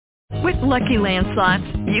With Lucky Land Slots,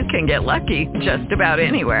 you can get lucky just about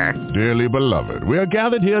anywhere. Dearly beloved, we are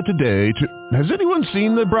gathered here today to... Has anyone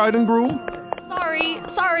seen the bride and groom?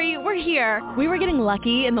 Sorry, we're here. We were getting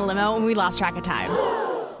lucky in the limo and we lost track of time.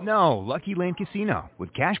 No, Lucky Land Casino,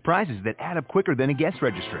 with cash prizes that add up quicker than a guest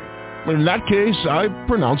registry. In that case, I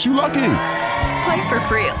pronounce you lucky. Play for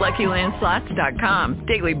free at LuckyLandSlots.com.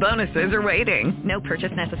 Daily bonuses are waiting. No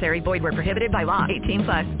purchase necessary. Void where prohibited by law.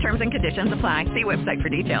 18+. Terms and conditions apply. See website for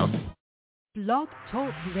details. Blog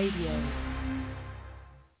Talk Radio.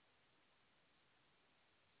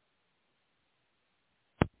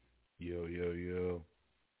 Yo.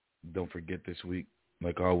 Don't forget this week,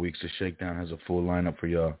 like all weeks, the Shakedown has a full lineup for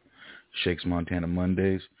y'all. Shakes Montana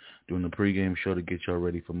Mondays, doing the pregame show to get y'all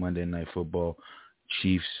ready for Monday Night Football.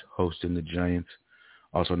 Chiefs hosting the Giants.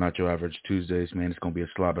 Also, Not Your Average Tuesdays, man. It's going to be a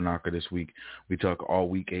slobber knocker this week. We talk all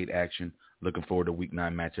Week 8 action. Looking forward to Week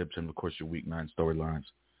 9 matchups and, of course, your Week 9 storylines.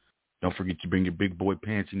 Don't forget to bring your big boy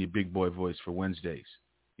pants and your big boy voice for Wednesdays.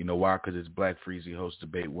 You know why? Because it's Black Freezy Host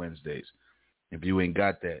Debate Wednesdays. If you ain't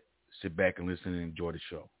got that, sit back and listen and enjoy the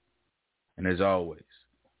show. And as always,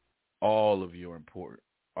 all of your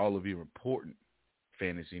important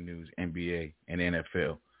fantasy news, NBA and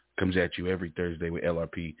NFL, comes at you every Thursday with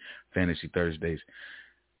LRP Fantasy Thursdays.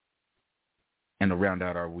 And to round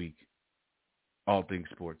out our week, all things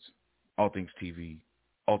sports, all things TV,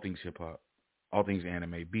 all things hip-hop, all things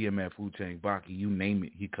anime, BMF, Wu-Tang, Baki, you name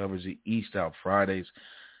it. He covers it. East Out Fridays.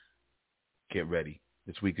 Get ready.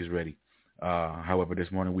 This week is ready. However, this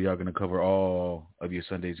morning we are going to cover all of your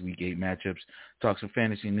Sunday's Week 8 matchups, talk some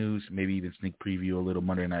fantasy news, maybe even sneak preview a little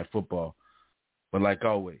Monday Night Football. But like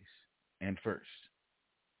always, and first,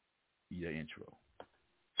 your intro.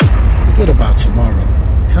 Forget about tomorrow.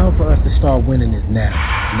 Time for us to start winning is now.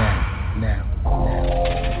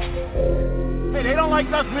 Hey, they don't like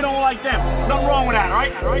us, we don't like them. Nothing wrong with that, all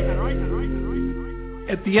right?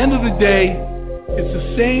 At the end of the day, it's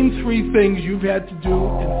the same three things you've had to do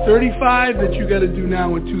in 35 that you got to do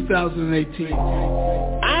now in 2018.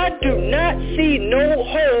 I do not see no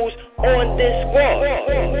holes on this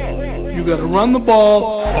squad. You got to run the ball.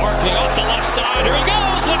 Barkley off the left side. Here he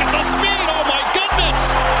goes. Look at the speed. Oh, my goodness.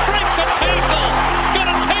 Breaks the tackle.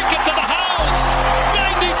 Going to take it to the house.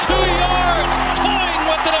 92 yards.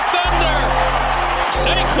 Toying with the defender.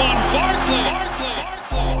 Saquon Barkley.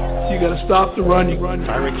 You got to stop the run.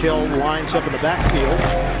 Tyreek Hill lines up in the backfield.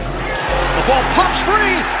 The ball pops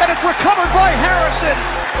free, and it's recovered by Harrison.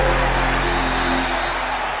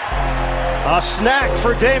 A snack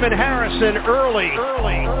for Damon Harrison early.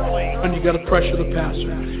 And you got to pressure the passer.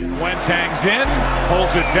 Wentang's in, pulls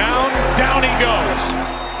it down he goes.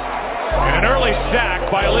 And an early sack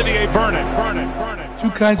by Olivier Vernon. Two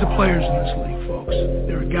kinds of players in this league, folks.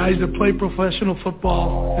 There are guys that play professional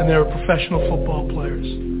football, and there are professional football players.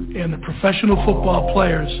 And the professional football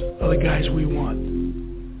players are the guys we want.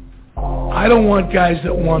 I don't want guys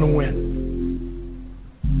that want to win.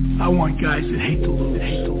 I want guys that hate to lose.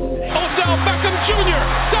 Odell Beckham Jr.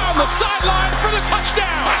 down the sideline for the touchdown.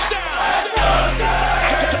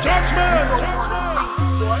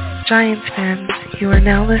 Giants fans, you are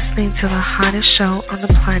now listening to the hottest show on the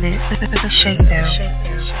planet, The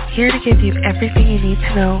Shakedown. Here to give you everything you need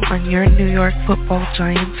to know on your New York football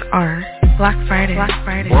Giants are Black Friday.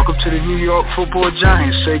 Welcome to the New York football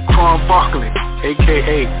Giants, Saquon Barkley,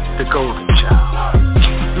 a.k.a. the Golden Child.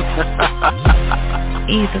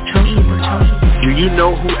 Do you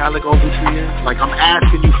know who Alec Ogletree is? Like, I'm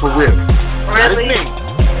asking you for real. Really?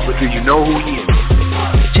 But do you know who he is?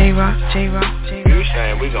 J-Rock. You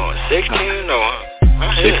saying we going 16-0,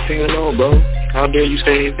 huh? 16-0, bro. How dare you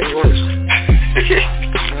say anything worse?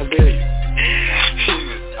 How dare you?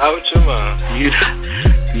 Out your mind.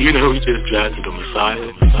 You know we just drafted the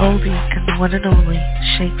Messiah. Oldie and the one and only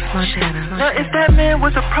Shakes Montana. Now, if that man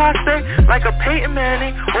was a prospect like a Peyton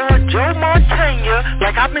Manning or a Joe Montana,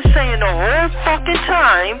 like I've been saying the whole fucking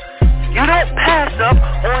time, you don't pass up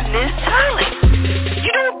on this talent.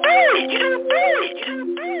 You don't do it.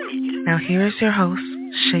 Now here is your host,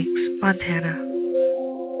 Shakes Montana.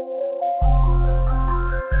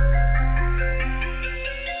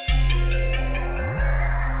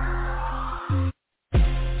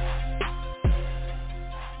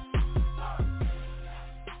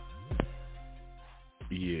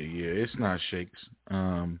 Yeah, it's not Shakes,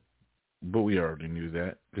 but we already knew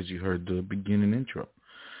that because you heard the beginning intro.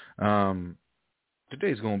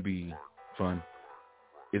 Today's going to be fun.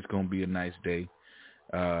 It's going to be a nice day.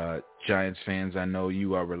 Giants fans, I know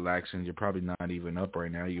you are relaxing. You're probably not even up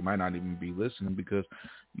right now. You might not even be listening because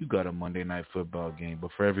you got a Monday Night Football game.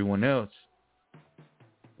 But for everyone else,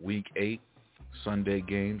 Week 8 Sunday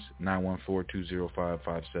games,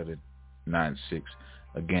 914-205-5796.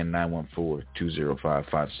 Again,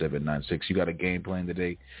 914-205-5796. You got a game plan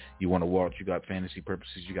today you want to watch. You got fantasy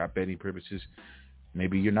purposes. You got betting purposes.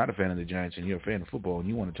 Maybe you're not a fan of the Giants and you're a fan of football and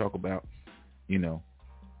you want to talk about, anything.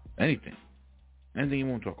 Anything you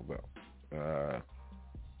want to talk about.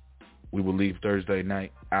 We will leave Thursday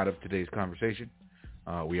night out of today's conversation.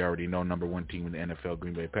 We already know number one team in the NFL,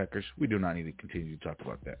 Green Bay Packers. We do not need to continue to talk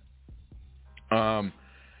about that.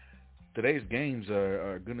 Today's games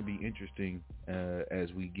are going to be interesting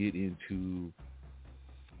as we get into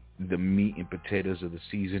the meat and potatoes of the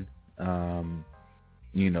season.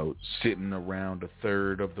 Sitting around a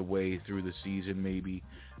third of the way through the season, maybe,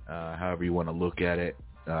 however you want to look at it.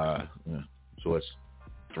 So it's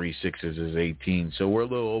 3 6s is 18. So we're a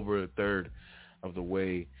little over a third of the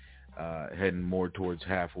way, heading more towards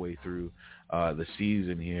halfway through the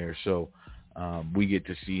season here. So we get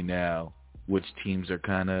to see now which teams are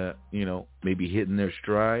kind of, maybe hitting their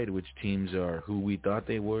stride, which teams are who we thought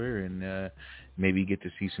they were, and maybe get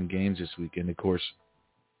to see some games this week. And, of course,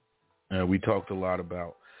 we talked a lot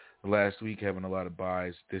about last week having a lot of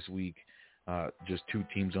buys. This week, just two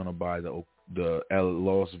teams on a buy, the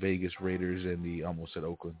Las Vegas Raiders and the, almost said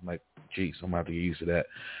Oakland, like, geez, I'm going to have to get used to that.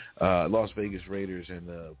 Las Vegas Raiders and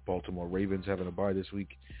the Baltimore Ravens having a buy this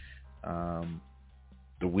week.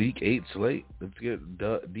 The Week 8 slate, let's get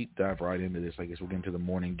deep dive right into this. I guess we'll get into the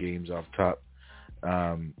morning games off top.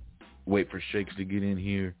 Wait for Shakes to get in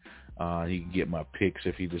here. He can get my picks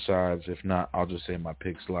if he decides. If not, I'll just say my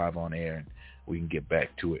picks live on air and we can get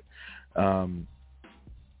back to it.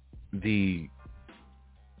 The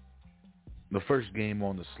first game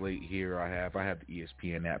on the slate here I have the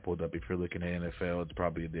ESPN app pulled up. If you're looking at NFL, it's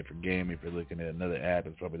probably a different game. If you're looking at another app,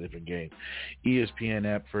 it's probably a different game. ESPN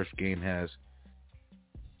app, first game has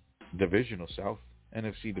Divisional South,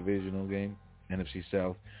 NFC Divisional game, NFC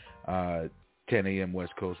South, 10 a.m.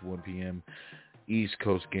 West Coast, 1 p.m. East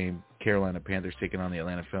Coast game, Carolina Panthers taking on the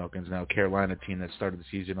Atlanta Falcons. Now, Carolina team that started the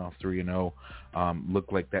season off 3-0,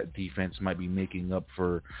 looked like that defense might be making up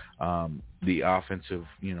for the offensive,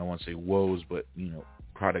 I want to say woes, but,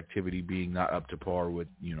 productivity being not up to par with,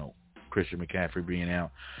 Christian McCaffrey being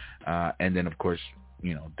out. And then, of course,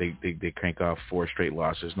 they crank off 4 straight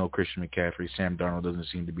losses. No Christian McCaffrey. Sam Darnold doesn't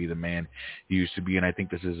seem to be the man he used to be. And I think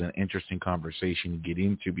this is an interesting conversation to get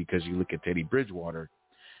into because you look at Teddy Bridgewater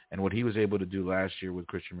and what he was able to do last year with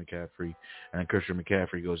Christian McCaffrey. And then Christian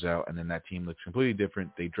McCaffrey goes out and then that team looks completely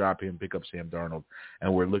different. They drop him, pick up Sam Darnold.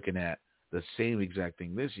 And we're looking at the same exact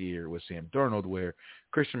thing this year with Sam Darnold where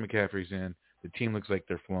Christian McCaffrey's in. The team looks like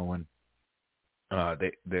they're flowing.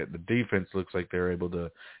 The defense looks like they're able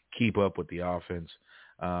to keep up with the offense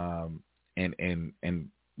and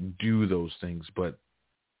do those things, but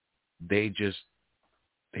they just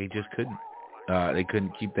couldn't. They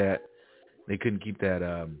couldn't keep that.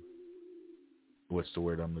 What's the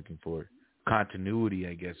word I'm looking for? Continuity,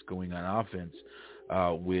 I guess, going on offense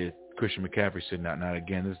with Christian McCaffrey sitting out. Now,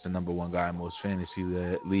 again, this is the number one guy in most fantasy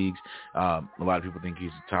leagues. A lot of people think he's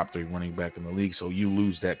the top 3 running back in the league, so you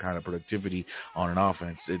lose that kind of productivity on an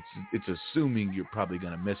offense. It's assuming you're probably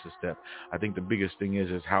going to miss a step. I think the biggest thing is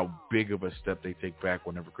how big of a step they take back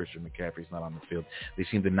whenever Christian McCaffrey's not on the field. They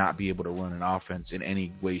seem to not be able to run an offense in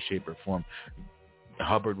any way, shape, or form.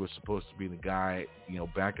 Hubbard was supposed to be the guy,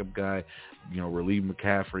 backup guy, relieve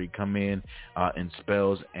McCaffrey, come in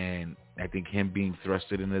spells, and I think him being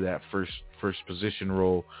thrusted into that first position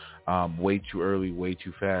role way too early, way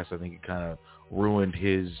too fast, I think it kind of ruined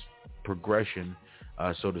his progression,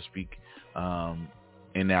 so to speak. And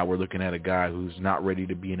now we're looking at a guy who's not ready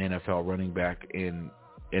to be an NFL running back in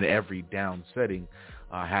every down setting,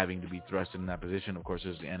 having to be thrust in that position. Of course,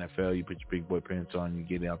 it's the NFL. You put your big boy pants on, you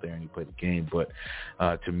get out there and you play the game. But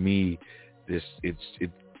to me,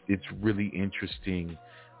 it's really interesting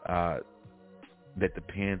that the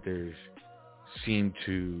Panthers seem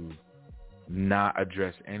to not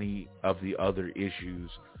address any of the other issues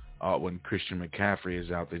when Christian McCaffrey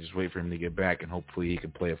is out. They just wait for him to get back, and hopefully he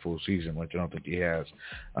can play a full season, which I don't think he has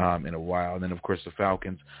in a while. And then, of course, the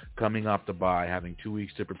Falcons coming off the bye, having 2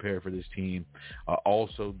 weeks to prepare for this team,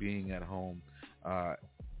 also being at home.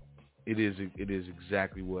 It is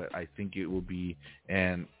exactly what I think it will be.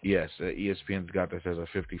 And, yes, ESPN's got this as a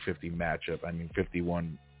 50-50 matchup. I mean,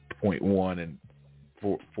 51.1 and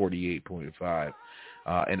 48.5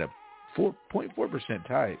 and a 4.4%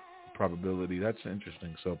 tie probability. That's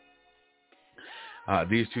interesting. So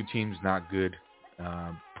these two teams not good.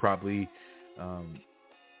 Probably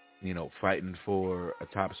fighting for a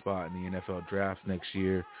top spot in the NFL draft next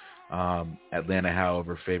year. Atlanta,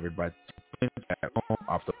 however, favored by at home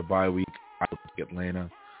off the bye week. I would take Atlanta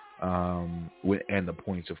and the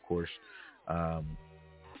points, of course. I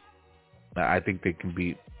think they can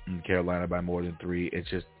beat Carolina by more than 3. It's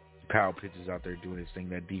just Powell pitches out there doing his thing.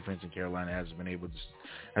 That defense in Carolina hasn't been able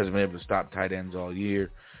to stop tight ends all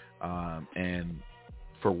year. And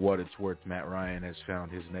for what it's worth, Matt Ryan has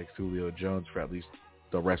found his next Julio Jones for at least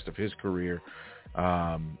the rest of his career,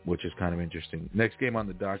 which is kind of interesting. Next game on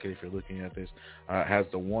the docket, if you're looking at this, has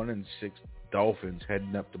the 1-6 Dolphins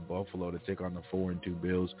heading up to Buffalo to take on the 4-2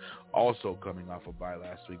 Bills, also coming off a bye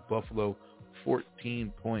last week. Buffalo,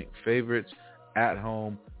 14-point favorites at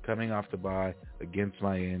home, coming off the bye against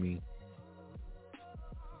Miami.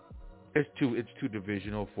 It's too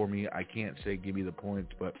divisional for me. I can't say give me the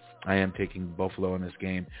points, but I am taking Buffalo in this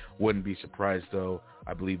game. Wouldn't be surprised, though.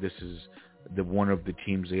 I believe this is one of the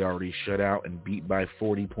teams they already shut out and beat by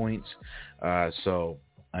 40 points. So,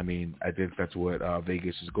 I mean, I think that's what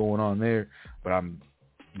Vegas is going on there. But I'm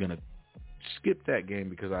going to skip that game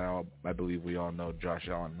because I believe we all know Josh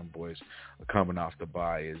Allen and the boys coming off the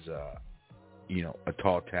bye is, a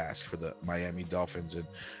tall task for the Miami Dolphins and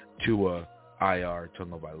Tua IR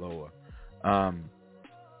Tagovailoa.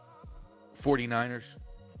 49ers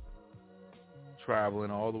traveling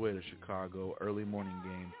all the way to Chicago, early morning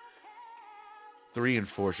game.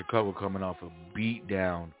 3-4, Chicago coming off a beat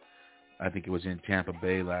down. I think it was in Tampa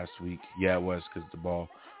Bay last week. Yeah, it was because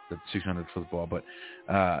the 600 football. But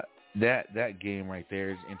that game right there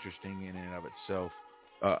is interesting in and of itself.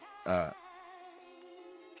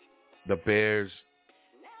 The Bears,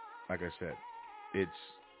 like I said, it's,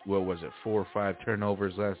 4 or 5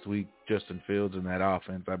 turnovers last week. Justin Fields in that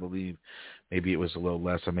offense, I believe. Maybe it was a little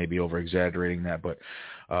less. I may be over-exaggerating that. But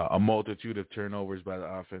a multitude of turnovers by the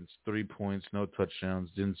offense. 3 points, no touchdowns.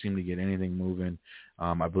 Didn't seem to get anything moving.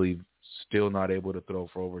 I believe still not able to throw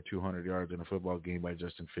for over 200 yards in a football game by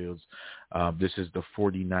Justin Fields. This is the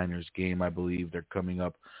 49ers game, I believe. They're coming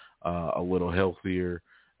up a little healthier.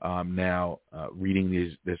 Now, reading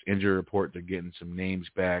this injury report, they're getting some names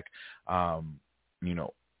back.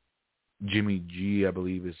 Jimmy G, I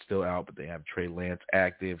believe, is still out, but they have Trey Lance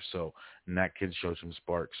active, so that can show some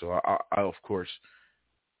sparks. So, I of course,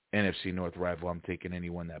 NFC North rival, I'm taking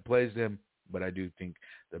anyone that plays them, but I do think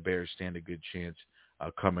the Bears stand a good chance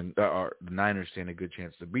the Niners stand a good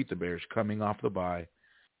chance to beat the Bears coming off the bye.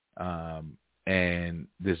 And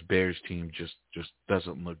this Bears team just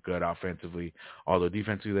doesn't look good offensively, although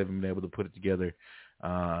defensively they haven't been able to put it together.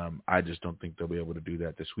 I just don't think they'll be able to do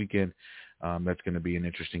that this weekend. That's going to be an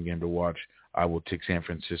interesting game to watch. I will take San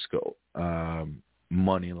Francisco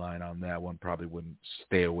money line on that one. Probably wouldn't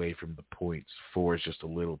stay away from the points. 4 is just a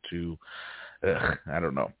little too, I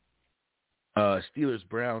don't know.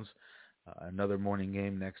 Steelers-Browns, another morning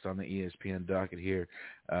game next on the ESPN docket here.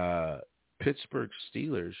 Pittsburgh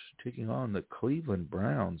Steelers taking on the Cleveland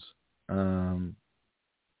Browns.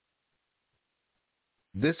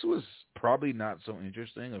 This was probably not so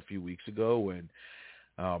interesting a few weeks ago when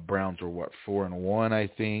Browns were, 4-1, I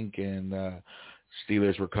think, and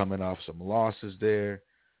Steelers were coming off some losses there.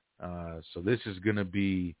 So this is going to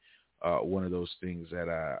be one of those things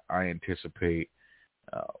that I anticipate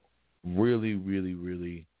really, really,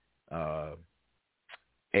 really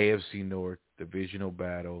AFC North divisional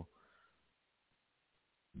battle.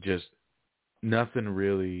 Just nothing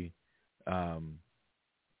really, I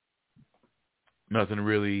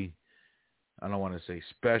don't want to say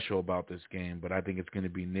special about this game, but I think it's going to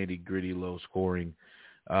be nitty-gritty, low-scoring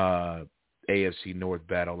AFC North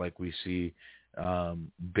battle like we see.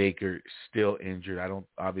 Baker still injured.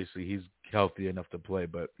 Obviously he's healthy enough to play,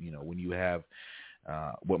 but, when you have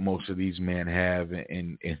what most of these men have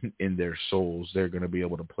in their souls, they're going to be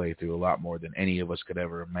able to play through a lot more than any of us could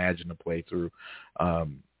ever imagine to play through.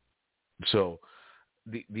 So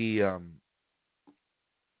the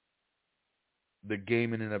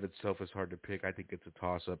game in and of itself is hard to pick. I think it's a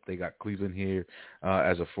toss-up. They got Cleveland here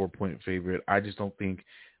as a 4-point favorite. I just don't think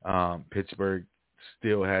Pittsburgh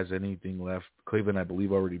still has anything left. Cleveland, I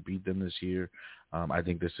believe, already beat them this year. I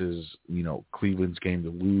think this is, Cleveland's game to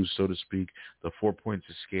lose, so to speak. The 4 points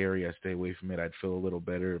is scary. I stay away from it. I'd feel a little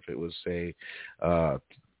better if it was, say, 3-ish,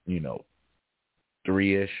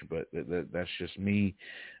 but that's just me.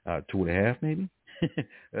 2.5 maybe.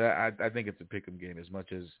 I think it's a pick'em game as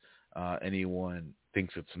much as anyone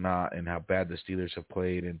thinks it's not, and how bad the Steelers have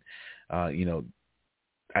played. And,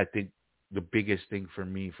 I think the biggest thing for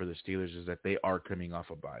me for the Steelers is that they are coming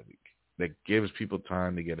off a bye week. That gives people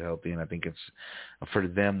time to get healthy, and I think it's, for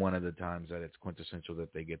them, one of the times that it's quintessential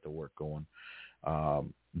that they get the work going.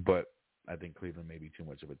 But I think Cleveland may be too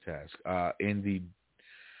much of a task. In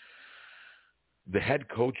the head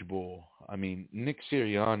coach bowl, I mean, Nick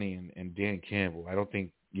Sirianni and Dan Campbell, I don't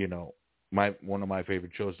think, one of my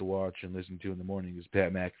favorite shows to watch and listen to in the morning is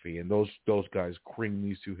Pat McAfee, and those guys cream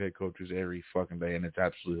these two head coaches every fucking day, and it's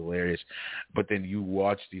absolutely hilarious. But then you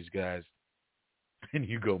watch these guys, and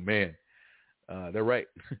you go, man, they're right.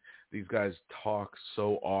 These guys talk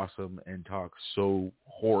so awesome and talk so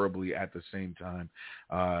horribly at the same time.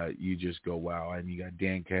 You just go, wow. And you got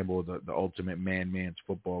Dan Campbell, the ultimate man's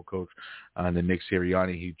football coach, and then Nick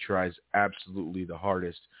Sirianni, he tries absolutely the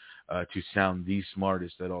hardest to sound the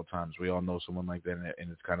smartest at all times. We all know someone like that, and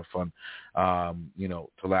it's kind of fun, to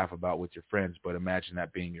laugh about with your friends. But imagine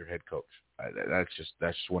that being your head coach. That's just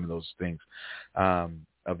one of those things.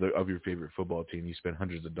 Of your favorite football team, you spend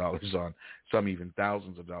hundreds of dollars on, some even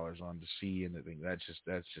thousands of dollars on to see, and that's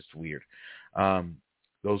just weird.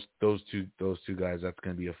 Those two guys, that's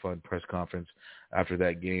going to be a fun press conference after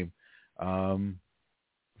that game.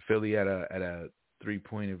 Philly at a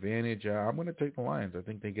 3-point advantage. I'm going to take the Lions. I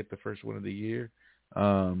think they get the first win of the year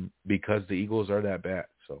because the Eagles are that bad.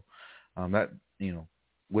 So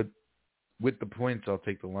with the points, I'll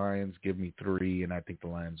take the Lions. Give me 3, and I think the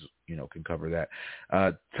Lions, can cover that.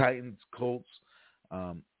 Titans, Colts.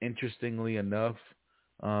 Interestingly enough,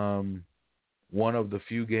 one of the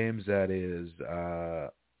few games that is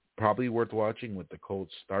probably worth watching, with the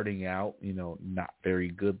Colts starting out, not very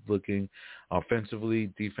good looking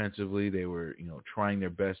offensively. Defensively, they were, trying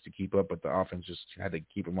their best to keep up, but the offense just had to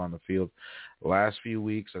keep them on the field. The last few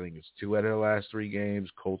weeks, I think it's 2 out of the last 3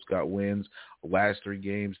 games, Colts got wins. The last 3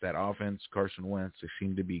 games, that offense, Carson Wentz, they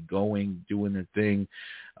seem to be doing their thing.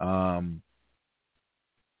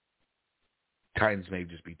 Titans may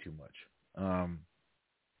just be too much.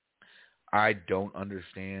 I don't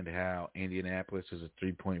understand how Indianapolis is a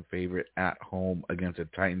 3-point favorite at home against a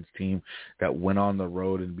Titans team that went on the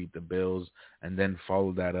road and beat the Bills, and then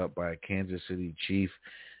followed that up by a Kansas City Chief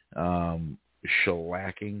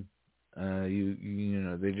shellacking.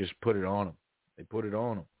 They just put it on them. They put it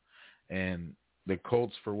on them. And the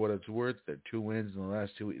Colts, for what it's worth, they're 2 wins in the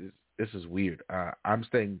last 2 weeks. This is weird. I'm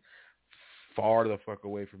staying far the fuck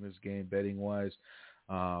away from this game betting-wise.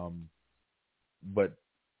 But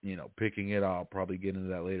picking it, I'll probably get into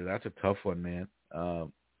that later. That's a tough one, man.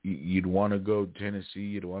 You'd want to go Tennessee.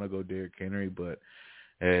 You'd want to go Derrick Henry. But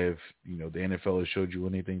if, the NFL has showed you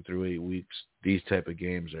anything through 8 weeks, these type of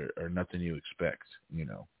games are nothing you expect,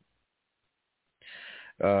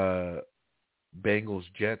 Bengals,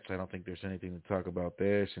 Jets, I don't think there's anything to talk about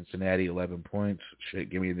there. Cincinnati, 11 points. Shit,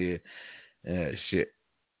 give me the shit.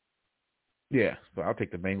 Yeah, but I'll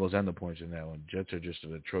take the Bengals and the points in that one. Jets are just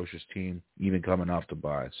an atrocious team, even coming off the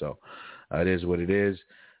bye. So it is what it is.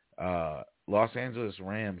 Los Angeles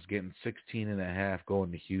Rams getting 16.5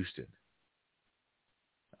 going to Houston.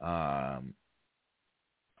 I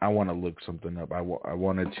want to look something up. I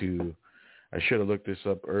should have looked this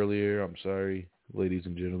up earlier. I'm sorry, ladies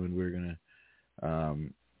and gentlemen. We're going to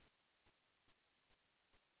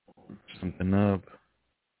something up.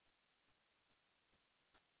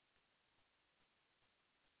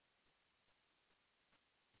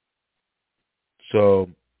 So,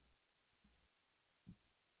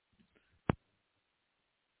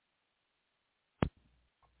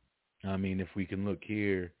 if we can look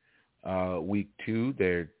here, week 2,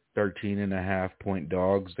 they're 13.5-point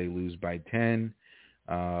dogs. They lose by 10.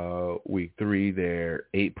 Week 3, they're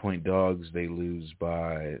 8-point dogs. They lose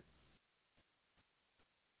by.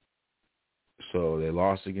 So they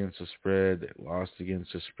lost against the spread. They lost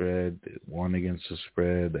against the spread. They won against the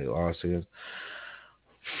spread. They lost against.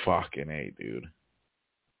 Fucking A, dude.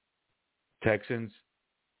 Texans,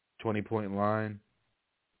 20-point line.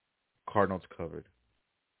 Cardinals covered.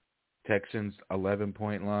 Texans,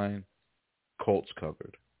 11-point line. Colts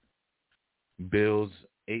covered. Bills,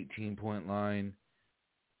 18-point line.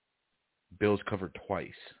 Bills covered twice.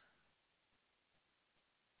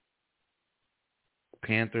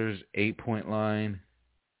 Panthers, 8-point line.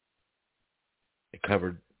 They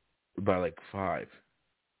covered by 5.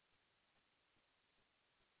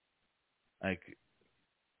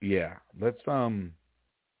 Yeah, let's God,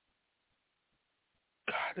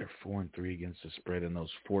 they're 4-3 against the spread, and those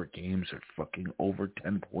 4 games are fucking over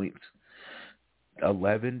 10 points.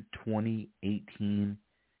 11, 20, 18,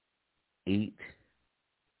 8.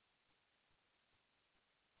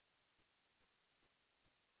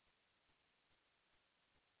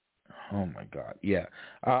 Oh my God, yeah.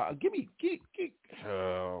 Give me.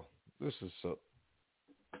 Oh, this is so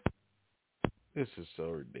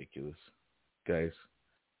ridiculous, guys.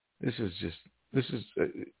 This is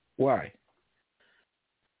why?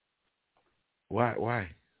 Why?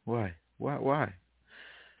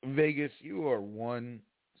 Vegas, you are one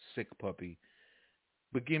sick puppy.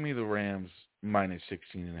 But give me the Rams minus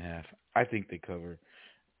 16.5. I think they cover.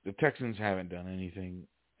 the Texans haven't done anything,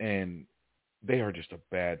 and they are just a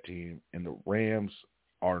bad team, and the Rams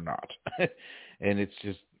are not. And it's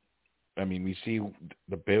just, I mean, we see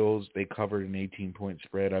the Bills, they covered an 18-point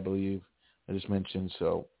spread, I believe, I just mentioned.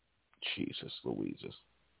 So, Jesus Louises.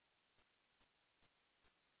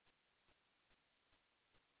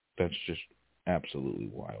 That's just absolutely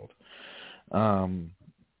wild.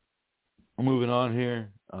 Moving on here.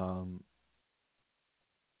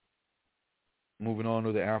 Moving on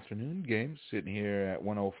to the afternoon games, sitting here at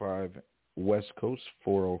 105 West Coast,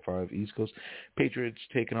 405 East Coast. Patriots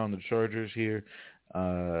taking on the Chargers here.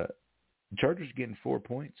 Chargers getting 4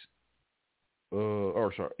 points.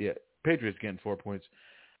 Patriots getting 4 points.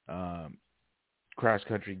 Cross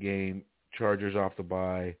country game. Chargers off the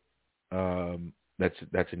bye.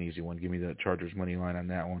 That's an easy one. Give me the Chargers money line on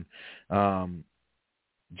that one.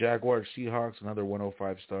 Jaguars, Seahawks, another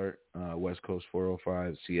 105 start. West Coast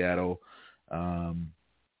 405. Seattle.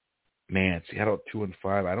 Seattle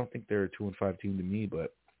 2-5. I don't think they're a 2-5 team to me,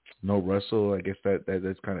 but no Russell. I guess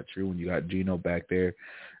that's kind of true when you got Geno back there.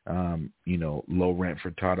 Low rent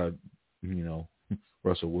for Tata.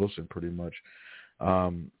 Russell Wilson pretty much.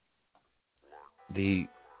 The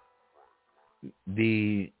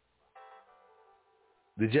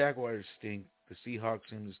Jaguars stink. The Seahawks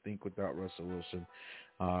seem to stink without Russell Wilson.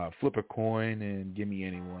 Flip a coin and give me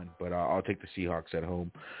anyone, but I'll take the Seahawks at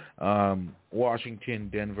home. Washington,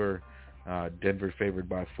 Denver. Denver favored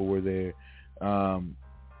by 4 there.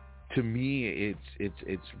 To me,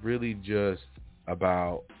 it's really just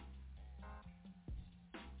about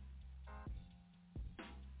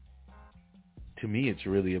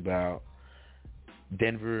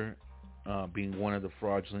Denver being one of the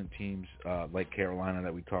fraudulent teams like Carolina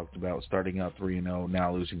that we talked about, starting out 3-0,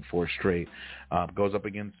 now losing 4 straight. Goes up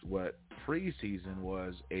against what preseason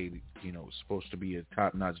was supposed to be a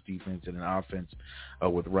top-notch defense and an offense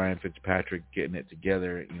with Ryan Fitzpatrick getting it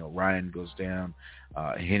together. Ryan goes down,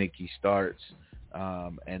 Heineke starts,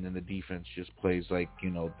 and then the defense just plays like,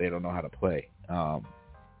 they don't know how to play.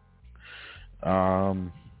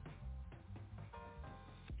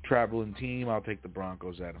 Traveling team, I'll take the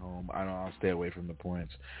Broncos at home. I'll stay away from the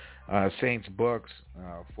points. Saints, Bucks,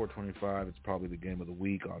 425. It's probably the game of the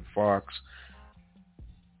week on Fox.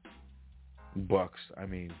 Bucks, I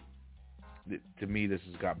mean, to me, this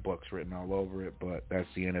has got Bucks written all over it, but that's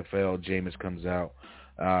the NFL. Jameis comes out,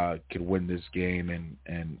 could win this game,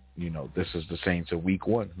 and this is the Saints of week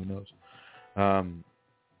 1. Who knows?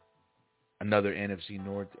 Another NFC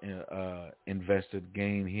North invested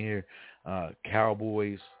game here.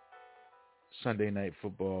 Cowboys, Sunday Night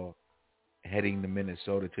Football, heading to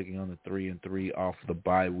Minnesota, taking on the 3-3 off the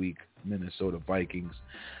bye week Minnesota Vikings.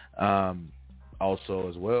 Also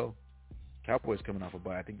as well, Cowboys coming off a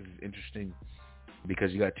bye. I think this is interesting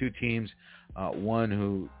because you got 2 teams, one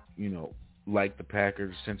who, like the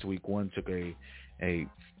Packers since week 1, took a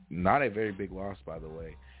not a very big loss, by the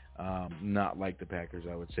way. Not like the Packers,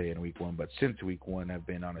 I would say, in week 1, but since week 1 have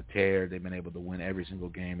been on a tear. They've been able to win every single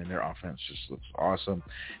game, and their offense just looks awesome.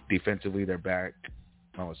 Defensively, they're back.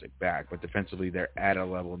 I don't want to say back, but defensively, they're at a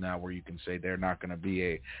level now where you can say they're not going to be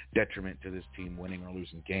a detriment to this team winning or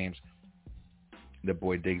losing games. The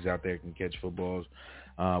boy Diggs out there can catch footballs,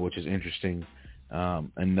 which is interesting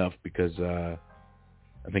enough because I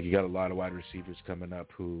think you got a lot of wide receivers coming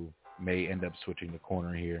up who may end up switching the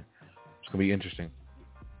corner here. It's going to be interesting.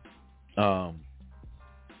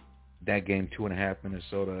 That game, 2.5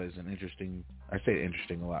 Minnesota, is an interesting. I say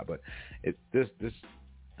interesting a lot, but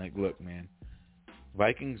look, man,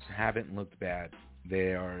 Vikings haven't looked bad.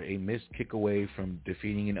 They are a missed kick away from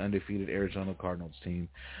defeating an undefeated Arizona Cardinals team.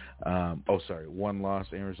 One loss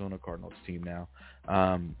Arizona Cardinals team now.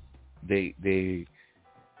 They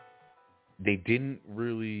didn't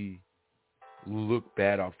really look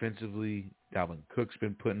bad offensively. Dalvin Cook's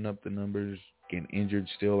been putting up the numbers, getting injured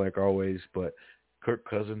still like always, but Kirk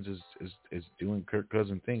Cousins is doing Kirk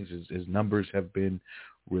Cousins things. His numbers have been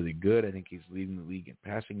really good. I think he's leading the league in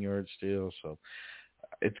passing yards still. So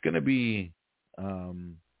it's going to be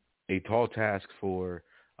a tall task for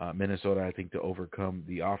Minnesota, I think, to overcome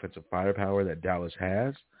the offensive firepower that Dallas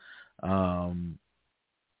has.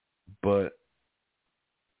 But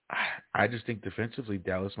I just think defensively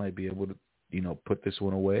Dallas might be able to, put this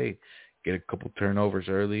one away, get a couple turnovers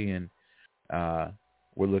early, and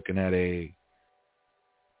we're looking at a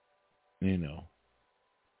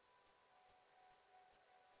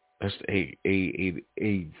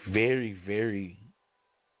very, very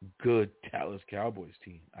good Dallas Cowboys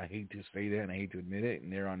team. I hate to say that and I hate to admit it,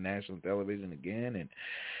 and they're on national television again, and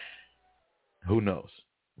who knows?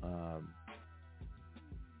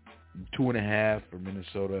 2.5 for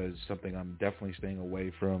Minnesota is something I'm definitely staying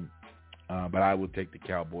away from. But I would take the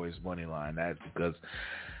Cowboys money line. That's because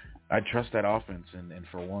I trust that offense, and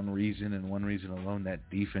for one reason and one reason alone, that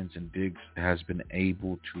defense and Diggs has been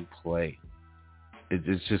able to play.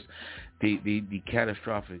 It's just the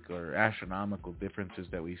catastrophic or astronomical differences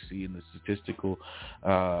that we see in the statistical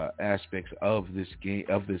aspects of this game,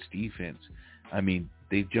 of this defense. I mean,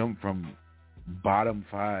 they jump from bottom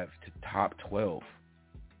 5 to top 12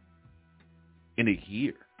 in a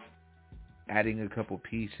year, adding a couple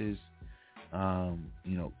pieces,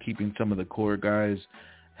 keeping some of the core guys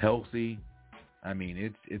healthy. I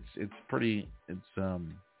mean, it's pretty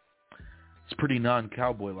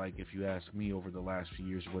non-Cowboy like, if you ask me, over the last few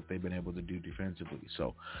years, what they've been able to do defensively.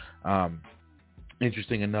 So,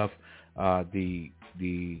 interesting enough, the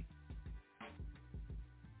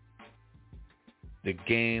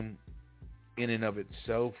game in and of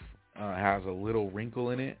itself has a little wrinkle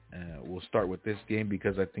in it. We'll start with this game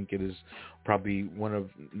because I think it is probably one of,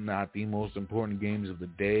 not the most important games of the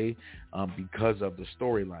day, because of the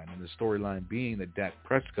storyline. And the storyline being that Dak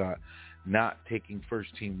Prescott not taking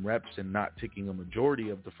first-team reps and not taking a majority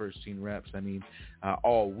of the first-team reps. I mean,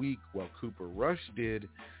 all week, while Cooper Rush did,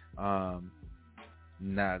 the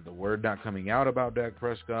word not coming out about Dak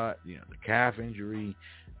Prescott, the calf injury.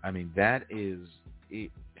 I mean, that is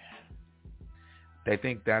it. I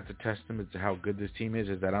think that's a testament to how good this team is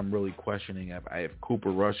that I'm really questioning if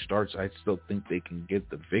Cooper Rush starts, I still think they can get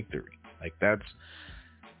the victory. Like, that's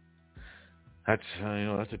a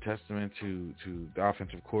testament to the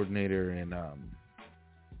offensive coordinator in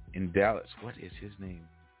Dallas. What is his name?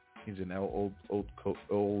 He's an old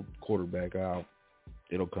quarterback.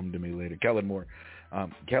 It'll come to me later. Kellen Moore.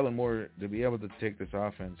 Kellen Moore, to be able to take this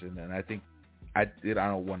offense, and I think I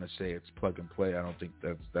don't want to say it's plug and play. I don't think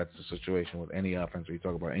that's the situation with any offense. When you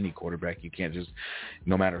talk about any quarterback, you can't just,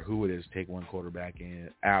 no matter who it is, take one quarterback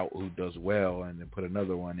out who does well and then put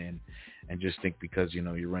another one in and just think because,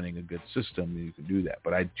 you're running a good system, you can do that.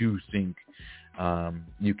 But I do think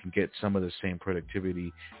you can get some of the same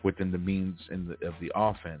productivity within the means of the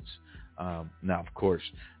offense. Now, of course,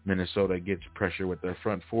 Minnesota gets pressure with their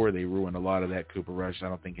front four. They ruin a lot of that. Cooper Rush, I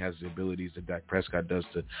don't think, has the abilities that Dak Prescott does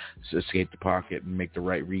to escape the pocket and make the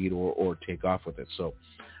right read or take off with it. So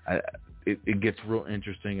it gets real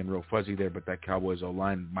interesting and real fuzzy there, but that Cowboys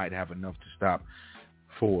O-line might have enough to stop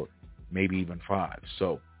 4, maybe even 5.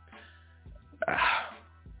 So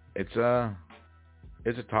it's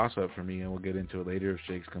a toss-up for me, and we'll get into it later if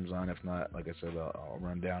Shakes comes on. If not, like I said, I'll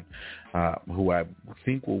run down who I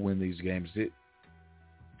think will win these games. Where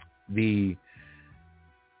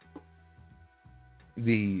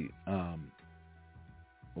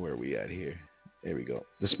are we at here? There we go.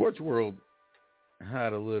 The sports world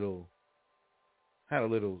had a little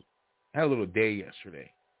day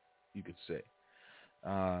yesterday, you could say.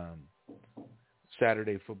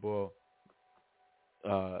 Saturday football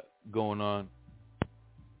going on.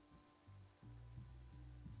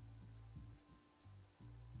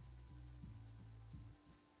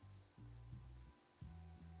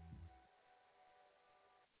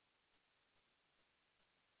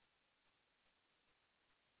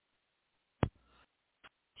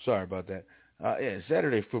 Sorry about that.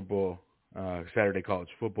 Saturday football, Saturday college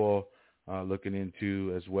football, looking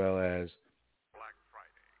into, as well as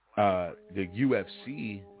the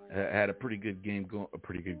UFC had a pretty good game,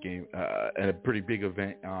 and a pretty big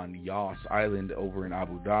event on Yas Island over in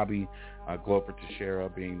Abu Dhabi. Glover Teixeira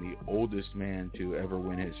being the oldest man to ever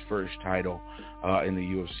win his first title in the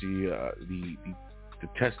UFC. The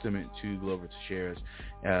testament to Glover Teixeira's,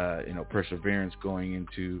 perseverance going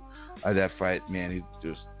into that fight. Man,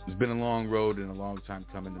 it's been a long road and a long time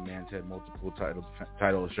coming. The man's had multiple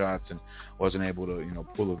title shots and wasn't able to,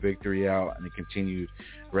 pull a victory out, and it continued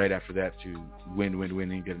right after that to win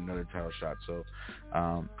and get another title shot. So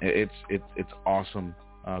it's awesome.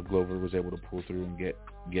 Glover was able to pull through and get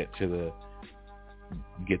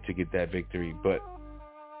that victory, but.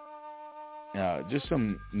 Just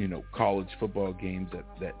some, college football games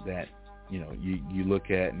that you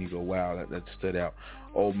look at and you go, wow, that stood out.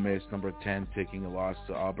 Ole Miss, number 10, taking a loss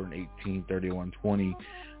to Auburn, 18-31-20.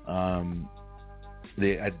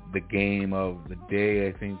 The game of the day,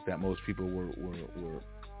 I think, that most people were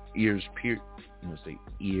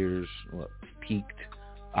peaked,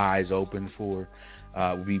 eyes open for,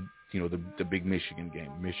 would be, the big Michigan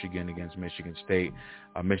game. Michigan against Michigan State.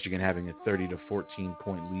 Michigan having a 30-14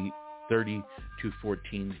 point lead. 30-14.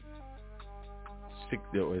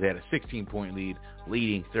 They had a 16-point lead,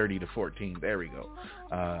 leading 30-14. There we go.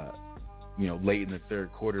 Late in the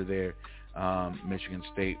third quarter there, Michigan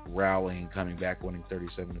State rallying, coming back, winning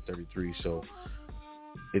 37-33. So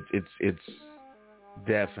it's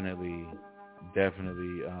definitely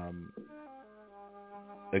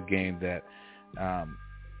a game that I'm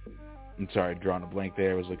sorry, drawing a blank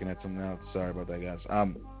there. I was looking at something else. Sorry about that, guys.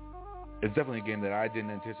 It's definitely a game that I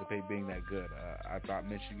didn't anticipate being that good. I thought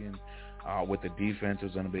Michigan, with the defense,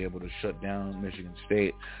 was going to be able to shut down Michigan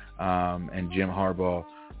State, and Jim Harbaugh,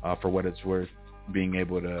 for what it's worth, being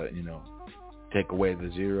able to, take away the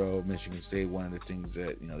zero. Michigan State, one of the things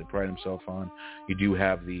that, they pride themselves on. You do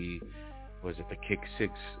have the kick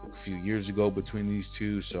six a few years ago between these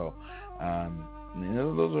two. So,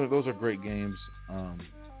 those are great games.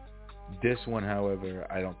 This one, however,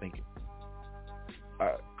 I don't think,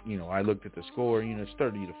 I looked at the score, it's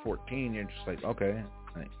 30-14. You're just like, okay,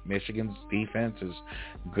 Michigan's defense is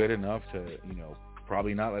good enough to,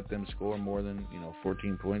 probably not let them score more than,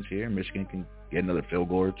 14 points here. Michigan can get another field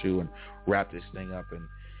goal or two and wrap this thing up, and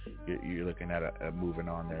you're looking at a moving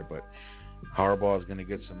on there. But Harbaugh is going to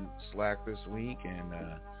get some slack this week, and,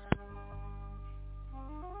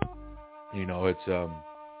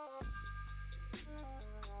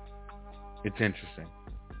 it's interesting.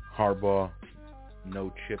 Harbaugh,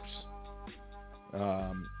 no chips.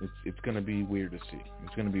 It's going to be weird to see.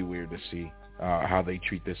 It's going to be weird to see how they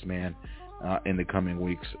treat this man in the coming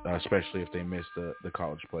weeks, especially if they miss the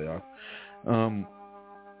college playoff.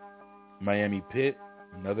 Miami Pitt,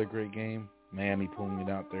 another great game. Miami pulling it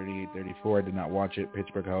out 38-34. I did not watch it.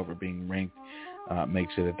 Pittsburgh, however, being ranked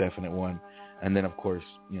makes it a definite one. And then, of course,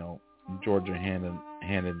 Georgia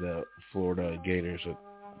handed the Florida Gators a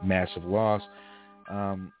massive loss.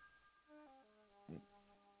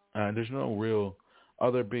 There's no real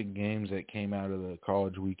other big games that came out of the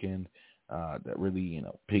college weekend that really,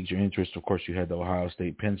 piqued your interest. Of course, you had the Ohio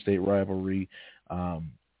State-Penn State rivalry.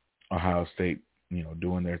 Ohio State,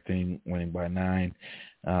 doing their thing, winning by 9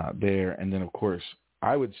 there. And then, of course,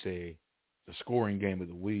 I would say the scoring game of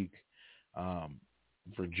the week,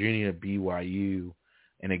 Virginia-BYU,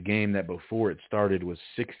 in a game that before it started was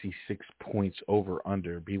 66 points over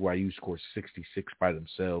under. BYU scored 66 by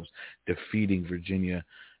themselves, defeating Virginia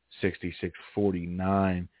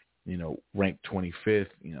 66-49, ranked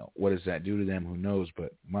 25th. What does that do to them? Who knows?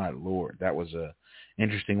 But my Lord, that was a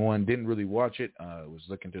interesting one. Didn't really watch it. Was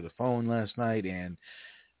looking through the phone last night, and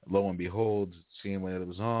lo and behold, seeing when it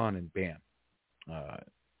was on, and bam.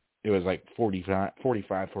 It was like 45-49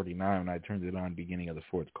 when I turned it on beginning of the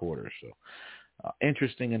fourth quarter. So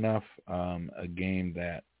interesting enough, a game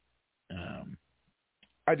that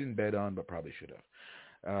I didn't bet on, but probably should have.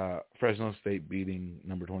 Fresno State beating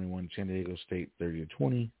number 21 San Diego State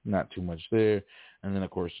 30-20. Not too much there. And then,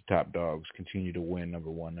 of course, the top dogs continue to win,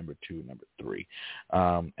 number 1, number 2, number 3.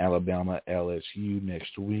 Alabama, LSU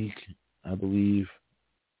next week, I believe,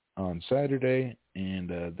 on Saturday.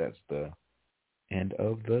 And that's the end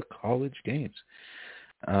of the college games.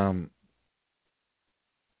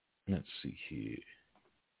 Let's see here.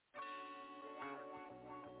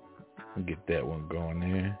 I'll get that one going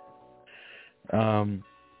there.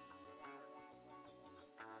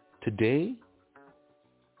 Today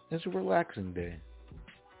is a relaxing day.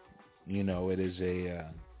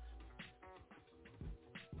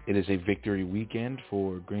 It is a victory weekend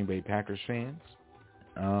for Green Bay Packers fans.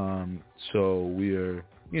 So we are,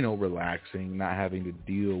 relaxing, not having to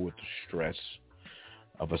deal with the stress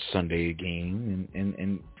of a Sunday game,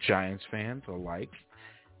 and Giants fans alike.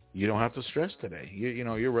 You don't have to stress today.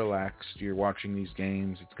 You're relaxed. You're watching these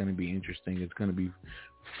games. It's going to be interesting. It's going to be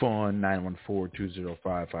fun.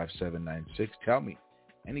 914-205-5796. Tell me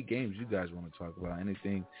any games you guys want to talk about,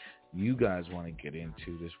 anything you guys want to get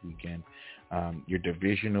into this weekend. Your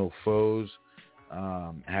divisional foes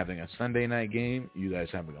having a Sunday night game. You guys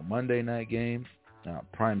having a Monday night game.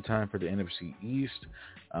 Prime time for the NFC East.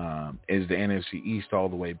 Is the NFC East all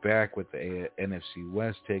the way back with the NFC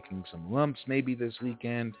West taking some lumps maybe this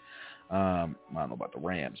weekend? I don't know about the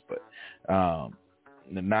Rams, but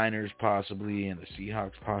the Niners possibly, and the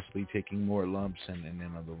Seahawks possibly taking more lumps, and then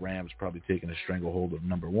the Rams probably taking a stranglehold of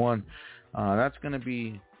number 1. That's going to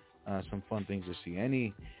be some fun things to see.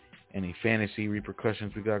 Any fantasy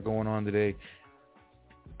repercussions we got going on today?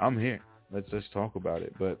 I'm here. Let's talk about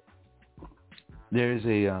it. But there's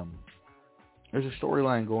a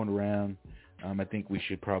storyline going around. I think we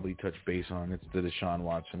should probably touch base on. It's the Deshaun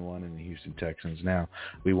Watson one and the Houston Texans. Now,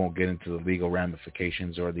 we won't get into the legal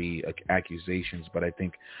ramifications or the accusations, but I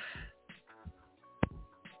think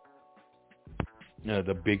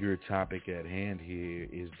the bigger topic at hand here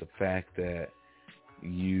is the fact that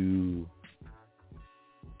you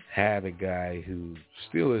have a guy who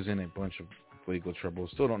still is in a bunch of legal trouble.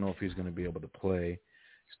 Still don't know if he's going to be able to play.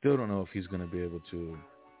 Still don't know if he's going to be able to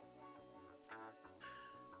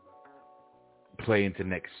play into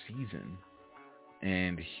next season.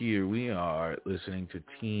 And here we are listening to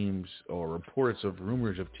teams or reports of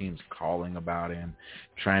rumors of teams calling about him,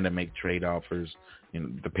 trying to make trade offers.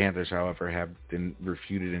 The Panthers, however, have been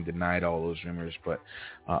refuted and denied all those rumors. But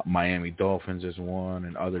Miami Dolphins is one,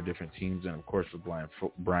 and other different teams. And, of course, with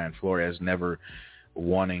Brian Flores never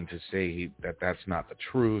wanting to say that that's not the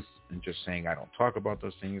truth and just saying I don't talk about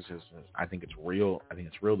those things. I think it's real. I think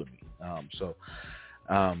it's real to me.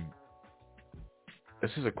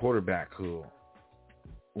 This is a quarterback who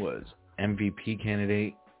was MVP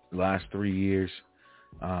candidate last 3 years,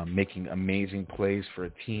 making amazing plays for a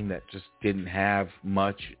team that just didn't have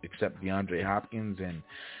much except DeAndre Hopkins and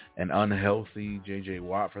an unhealthy J.J.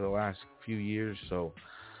 Watt for the last few years. So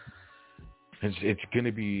it's going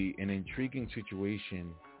to be an intriguing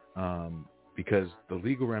situation because the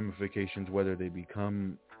legal ramifications, whether they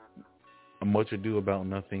become a much ado about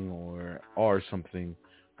nothing or are something,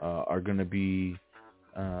 are going to be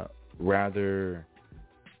rather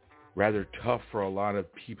tough for a lot of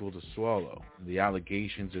people to swallow. The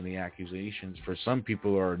allegations and the accusations for some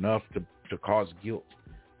people are enough to cause guilt.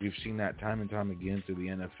 We've seen that time and time again through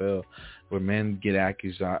the NFL where men get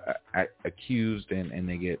accused and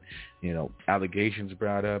they get, allegations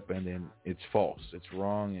brought up and then it's false. It's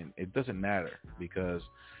wrong, and it doesn't matter because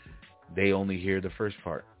they only hear the first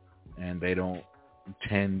part and they don't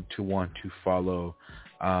tend to want to follow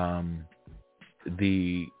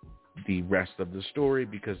the rest of the story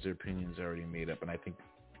because their opinion's already made up. And I think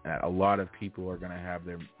that a lot of people are going to have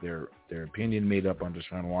their opinion made up on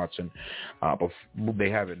Deshaun Watson. They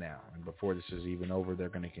have it now. And before this is even over, they're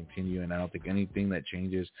going to continue. And I don't think anything that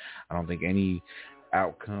changes, I don't think any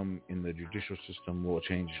outcome in the judicial system will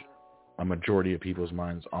change a majority of people's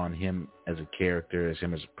minds on him as a character, as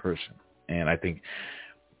him as a person. And I think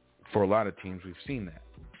for a lot of teams, we've seen that.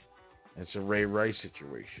 It's a Ray Rice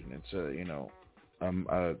situation. It's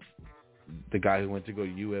the guy who went to go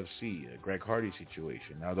to UFC, a Greg Hardy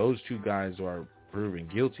situation. Now, those two guys are proven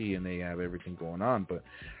guilty and they have everything going on. But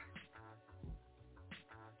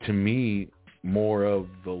to me, more of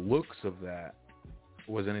the looks of that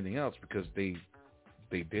was anything else because they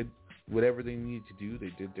did whatever they needed to do.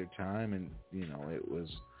 They did their time, and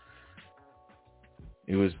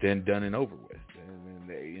it was then done and over with. And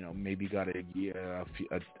they, maybe got a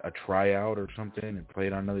tryout or something and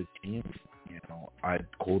played on another team. I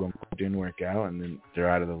quote unquote didn't work out, and then they're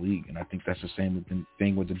out of the league. And I think that's the same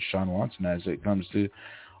thing with Deshaun Watson as it comes to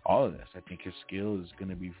all of this. I think his skill is going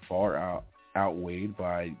to be far outweighed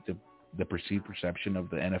by the perceived perception of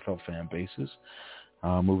the NFL fan bases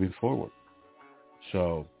moving forward.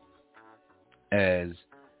 So as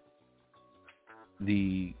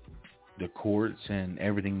the courts and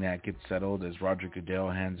everything that gets settled, as Roger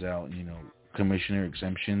Goodell hands out, commissioner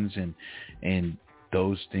exemptions and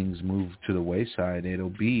those things move to the wayside, it'll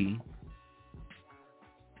be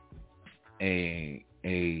a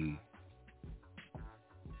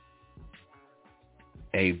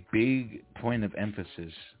big point of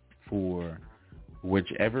emphasis for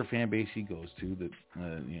whichever fan base he goes to.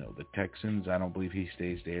 The Texans, I don't believe he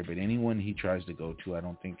stays there, but anyone he tries to go to, I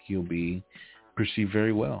don't think he'll be perceived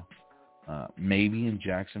very well. Maybe in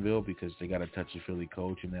Jacksonville because they got a touchy-feely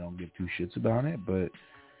coach and they don't give two shits about it, but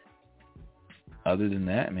other than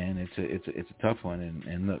that, man, it's a tough one,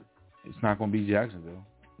 and look, it's not going to be Jacksonville.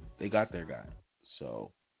 They got their guy, so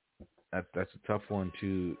that's a tough one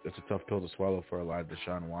too. It's a tough pill to swallow for a lot of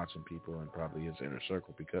Deshaun Watson people and probably his inner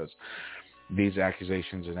circle because these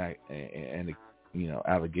accusations and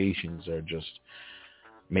allegations are just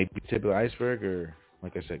maybe the tip of the iceberg, or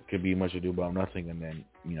like I said, could be much ado about nothing, and then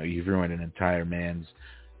you've ruined an entire man's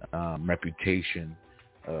reputation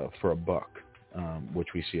for a buck, which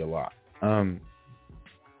we see a lot.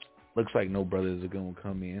 Looks like no brothers are going to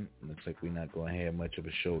come in. Looks like we're not going to have much of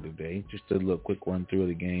a show today. Just a little quick run through of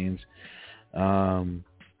the games.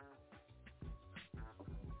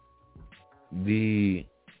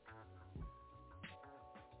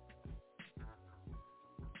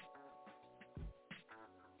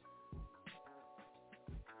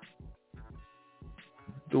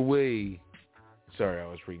 The way, sorry, I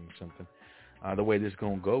was reading something. The way this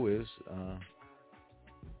going to go is,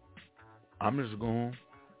 I'm just going to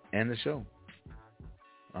end the show.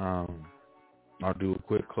 I'll do a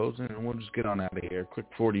quick closing and we'll just get on out of here. Quick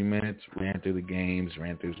 40 minutes, ran through the games,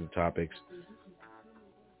 ran through some topics.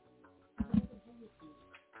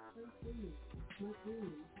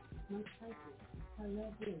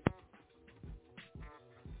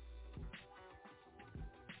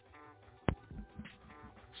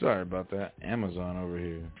 Sorry about that. Amazon over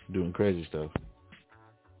here doing crazy stuff.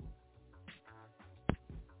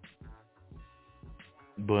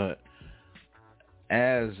 But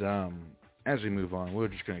as we move on, we're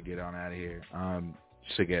just going to get on out of here.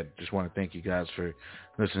 So again, just want to thank you guys for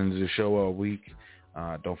listening to the show all week.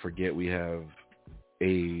 Don't forget we have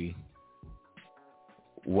a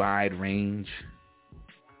wide range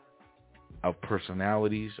of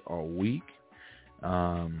personalities all week.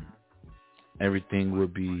 Everything will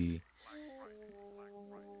be...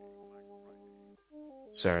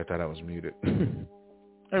 Sorry, I thought I was muted.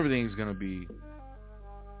 Everything's going to be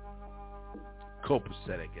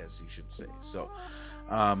copacetic, as you should say. So,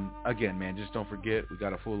 again, man, just don't forget, we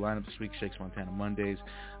got a full lineup this week, Shakes Montana Mondays.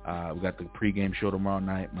 We got the pregame show tomorrow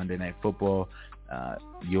night, Monday Night Football.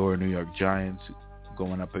 Your New York Giants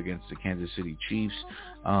going up against the Kansas City Chiefs.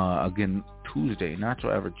 Again, Tuesday, not so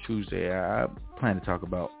ever Tuesday. I plan to talk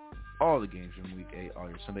about all the games from Week 8, all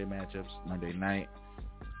your Sunday matchups, Monday night,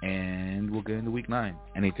 and we'll get into Week 9.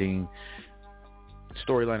 Anything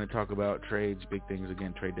storyline to talk about, trades, big things.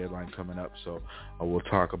 Again, trade deadline coming up, so we'll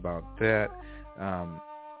talk about that.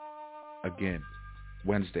 Again,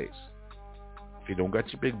 Wednesdays. If you don't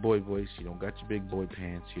got your big boy voice, you don't got your big boy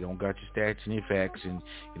pants, you don't got your stats and your facts, and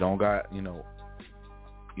you don't got, you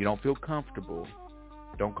don't feel comfortable,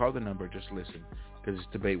 don't call the number, just listen, because it's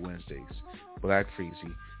Debate Wednesdays. Black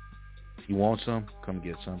Freezy. You want some? Come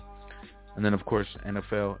get some. And then, of course,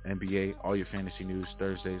 NFL, NBA, all your fantasy news.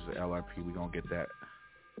 Thursdays, the LRP, we're going to get that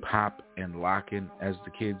pop and locking, as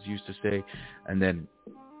the kids used to say. And then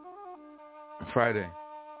Friday,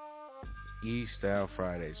 E-Style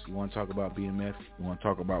Fridays. You want to talk about BMF? You want to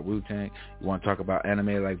talk about Wu-Tang? You want to talk about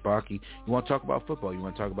anime like Baki? You want to talk about football? You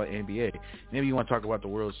want to talk about NBA? Maybe you want to talk about the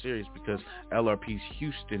World Series, because LRP's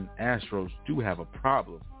Houston Astros do have a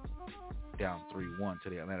problem. Down 3-1 to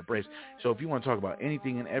the Atlanta Braves. So if you want to talk about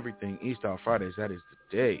anything and everything, E-Style Fridays, that is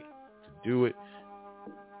the day to do it.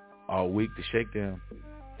 All week, the shakedown.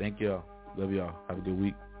 Thank y'all. Love y'all. Have a good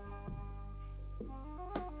week.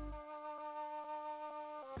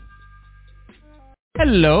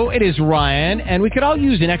 Hello, it is Ryan, and we could all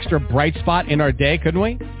use an extra bright spot in our day, couldn't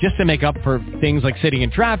we? Just to make up for things like sitting in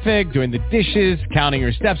traffic, doing the dishes, counting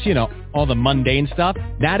your steps, all the mundane stuff.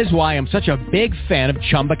 That is why I'm such a big fan of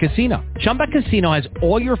Chumba Casino. Chumba Casino has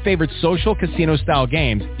all your favorite social casino-style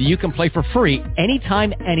games that you can play for free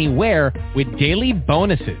anytime, anywhere with daily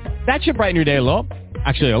bonuses. That should brighten your day a little.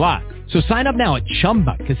 Actually, a lot. So sign up now at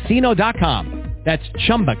ChumbaCasino.com. That's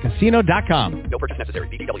ChumbaCasino.com. No purchase necessary.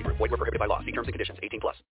 VGW Group. Void where prohibited by law. See terms and conditions. 18+.